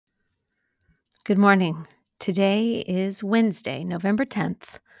Good morning. Today is Wednesday, November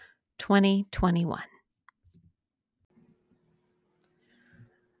 10th, 2021.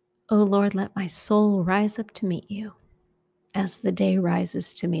 O Lord, let my soul rise up to meet you as the day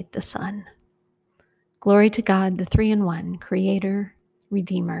rises to meet the sun. Glory to God, the three in one, Creator,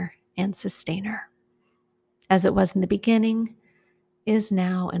 Redeemer, and Sustainer, as it was in the beginning, is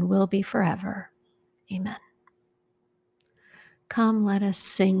now, and will be forever. Amen. Come, let us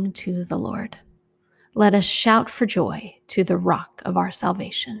sing to the Lord. Let us shout for joy to the rock of our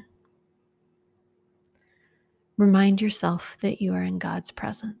salvation. Remind yourself that you are in God's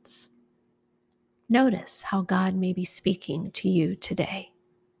presence. Notice how God may be speaking to you today.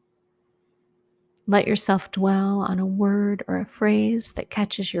 Let yourself dwell on a word or a phrase that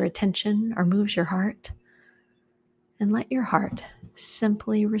catches your attention or moves your heart, and let your heart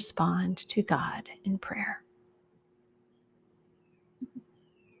simply respond to God in prayer.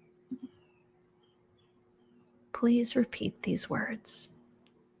 Please repeat these words.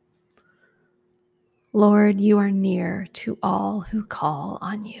 Lord, you are near to all who call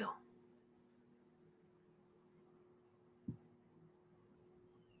on you.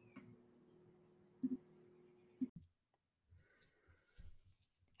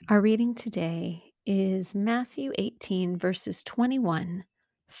 Our reading today is Matthew 18, verses 21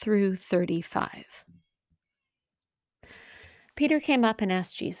 through 35. Peter came up and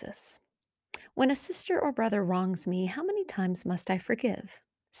asked Jesus, "When a sister or brother wrongs me, how many times must I forgive?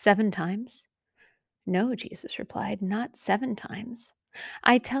 7 times?" "No," Jesus replied, "not 7 times.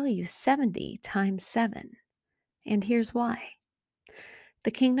 I tell you, 70 times 7. And here's why.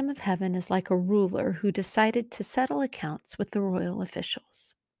 The kingdom of heaven is like a ruler who decided to settle accounts with the royal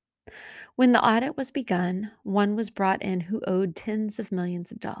officials. When the audit was begun, one was brought in who owed tens of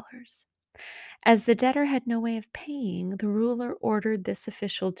millions of dollars. As the debtor had no way of paying, the ruler ordered this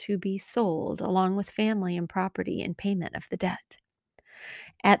official to be sold along with family and property in payment of the debt.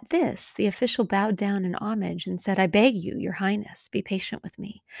 At this, the official bowed down in homage and said, "I beg you, your highness, be patient with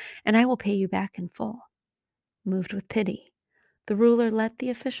me, and I will pay you back in full." Moved with pity, the ruler let the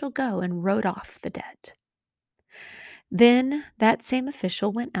official go and wrote off the debt. Then that same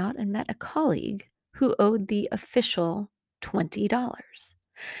official went out and met a colleague who owed the official $20.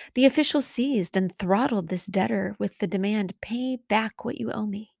 The official seized and throttled this debtor with the demand, "Pay back what you owe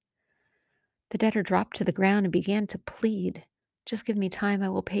me." The debtor dropped to the ground and began to plead, "Just give me time, I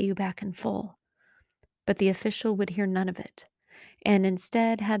will pay you back in full." But the official would hear none of it, and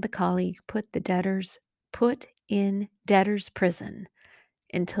instead had the colleague put in debtor's prison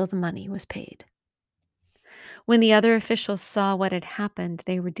until the money was paid. When the other officials saw what had happened,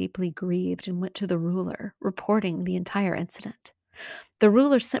 they were deeply grieved and went to the ruler, reporting the entire incident. The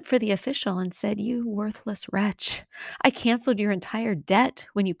ruler sent for the official and said, "You worthless wretch, I canceled your entire debt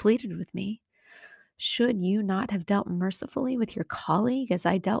when you pleaded with me. Should you not have dealt mercifully with your colleague as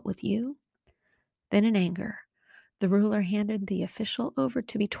I dealt with you?" Then in anger, the ruler handed the official over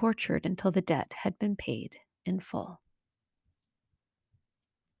to be tortured until the debt had been paid in full.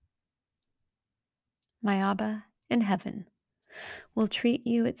 My Abba in heaven will treat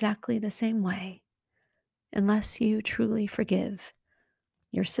you exactly the same way unless you truly forgive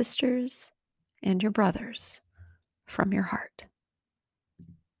your sisters and your brothers from your heart.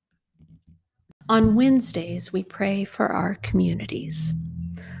 On Wednesdays, we pray for our communities,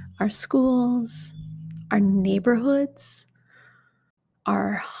 our schools, our neighborhoods,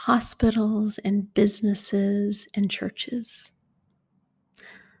 our hospitals and businesses and churches.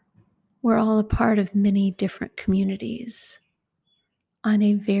 We're all a part of many different communities on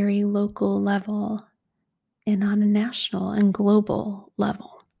a very local level and on a national and global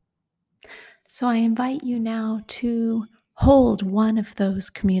level. So I invite you now to hold one of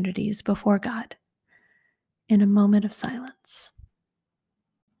those communities before God in a moment of silence.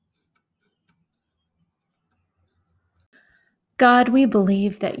 God, we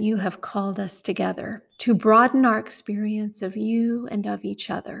believe that you have called us together to broaden our experience of you and of each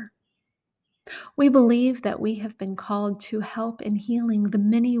other. We believe that we have been called to help in healing the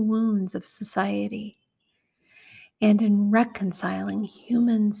many wounds of society and in reconciling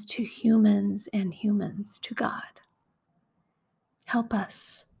humans to humans and humans to God. Help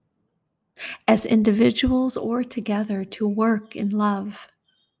us as individuals or together to work in love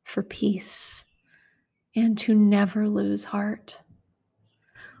for peace and to never lose heart.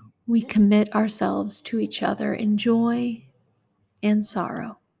 We commit ourselves to each other in joy and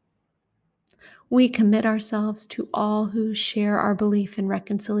sorrow. We commit ourselves to all who share our belief in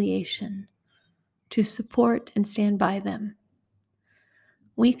reconciliation, to support and stand by them.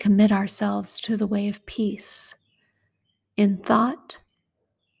 We commit ourselves to the way of peace in thought,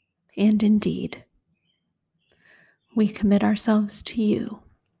 And indeed, we commit ourselves to you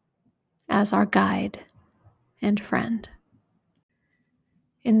as our guide and friend.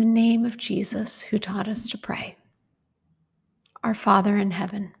 In the name of Jesus, who taught us to pray, our Father in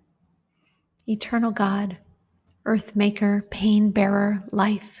heaven, eternal God, earth maker, pain bearer,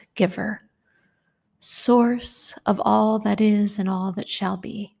 life giver, source of all that is and all that shall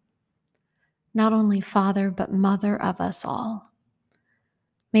be, not only Father, but Mother of us all,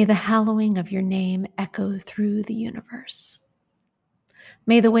 may the hallowing of your name echo through the universe.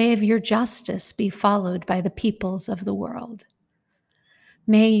 May the way of your justice be followed by the peoples of the world.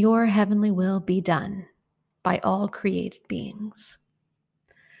 May your heavenly will be done by all created beings.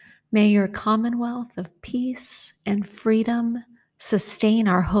 May your commonwealth of peace and freedom sustain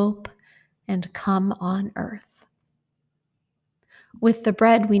our hope and come on earth. With the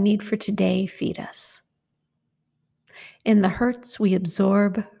bread we need for today, feed us. In the hurts we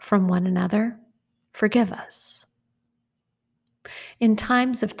absorb from one another, forgive us. In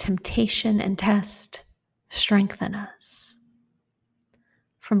times of temptation and test, strengthen us.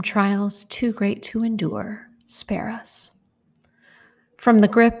 From trials too great to endure, spare us. From the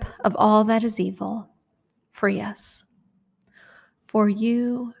grip of all that is evil, free us. For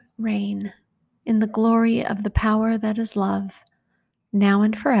you reign in the glory of the power that is love, now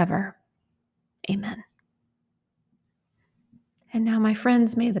and forever. Amen. And now, my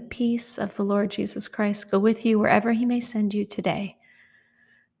friends, may the peace of the Lord Jesus Christ go with you wherever he may send you today.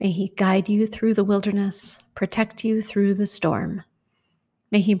 May he guide you through the wilderness, protect you through the storm.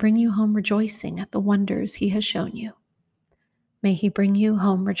 May he bring you home rejoicing at the wonders he has shown you. May he bring you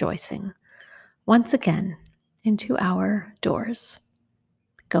home rejoicing once again into our doors.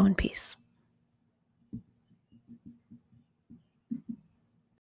 Go in peace.